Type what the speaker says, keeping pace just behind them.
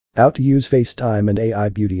How to use FaceTime and AI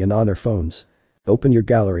Beauty in Honor phones. Open your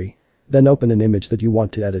gallery. Then open an image that you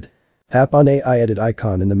want to edit. Tap on AI edit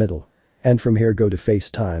icon in the middle. And from here go to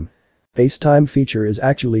FaceTime. FaceTime feature is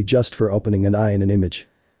actually just for opening an eye in an image.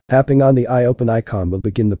 Tapping on the eye open icon will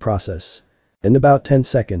begin the process. In about 10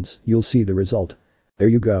 seconds, you'll see the result. There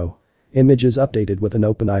you go. Image is updated with an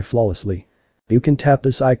open eye flawlessly. You can tap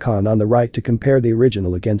this icon on the right to compare the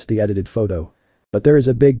original against the edited photo. But there is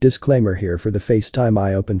a big disclaimer here for the FaceTime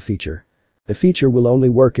eye open feature. The feature will only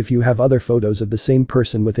work if you have other photos of the same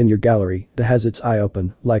person within your gallery that has its eye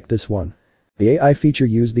open, like this one. The AI feature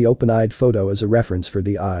used the open-eyed photo as a reference for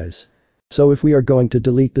the eyes. So if we are going to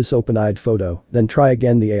delete this open-eyed photo, then try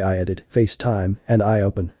again the AI edit, FaceTime, and eye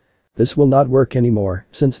open. This will not work anymore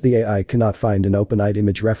since the AI cannot find an open-eyed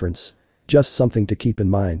image reference. Just something to keep in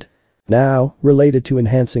mind. Now, related to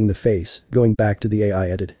enhancing the face, going back to the AI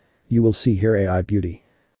edit. You will see here AI Beauty.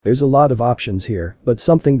 There's a lot of options here, but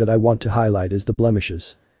something that I want to highlight is the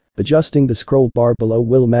blemishes. Adjusting the scroll bar below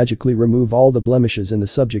will magically remove all the blemishes in the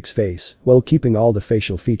subject's face while keeping all the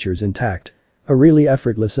facial features intact. A really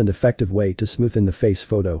effortless and effective way to smoothen the face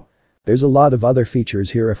photo. There's a lot of other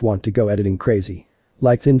features here if want to go editing crazy.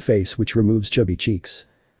 Like thin face which removes chubby cheeks.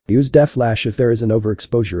 Use def lash if there is an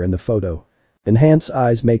overexposure in the photo. Enhance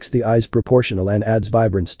eyes makes the eyes proportional and adds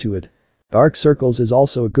vibrance to it. Dark circles is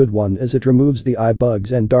also a good one as it removes the eye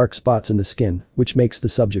bugs and dark spots in the skin, which makes the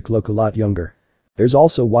subject look a lot younger. There's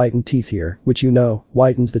also whiten teeth here, which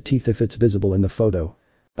whitens the teeth if it's visible in the photo.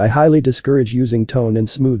 I highly discourage using tone and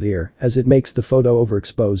smooth here as it makes the photo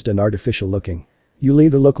overexposed and artificial looking. You'll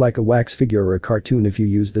either look like a wax figure or a cartoon if you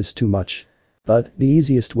use this too much. But the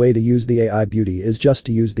easiest way to use the AI Beauty is just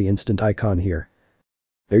to use the instant icon here.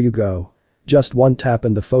 There you go. Just one tap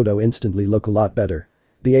and the photo instantly look a lot better.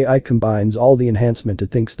 The AI combines all the enhancement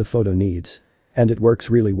it thinks the photo needs. And it works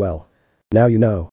really well. Now you know.